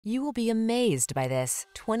You will be amazed by this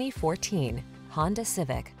 2014 Honda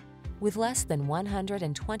Civic. With less than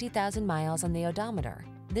 120,000 miles on the odometer,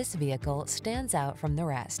 this vehicle stands out from the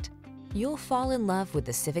rest. You'll fall in love with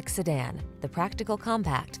the Civic sedan, the practical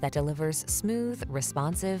compact that delivers smooth,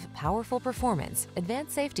 responsive, powerful performance,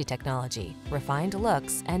 advanced safety technology, refined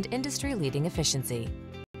looks, and industry-leading efficiency.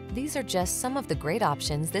 These are just some of the great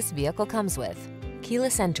options this vehicle comes with: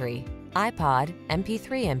 keyless entry, iPod,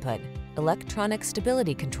 MP3 input, electronic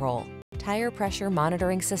stability control, tire pressure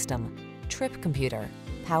monitoring system, trip computer,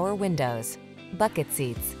 power windows, bucket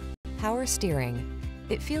seats, power steering.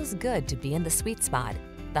 It feels good to be in the sweet spot.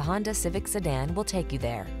 The Honda Civic sedan will take you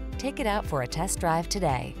there. Take it out for a test drive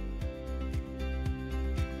today.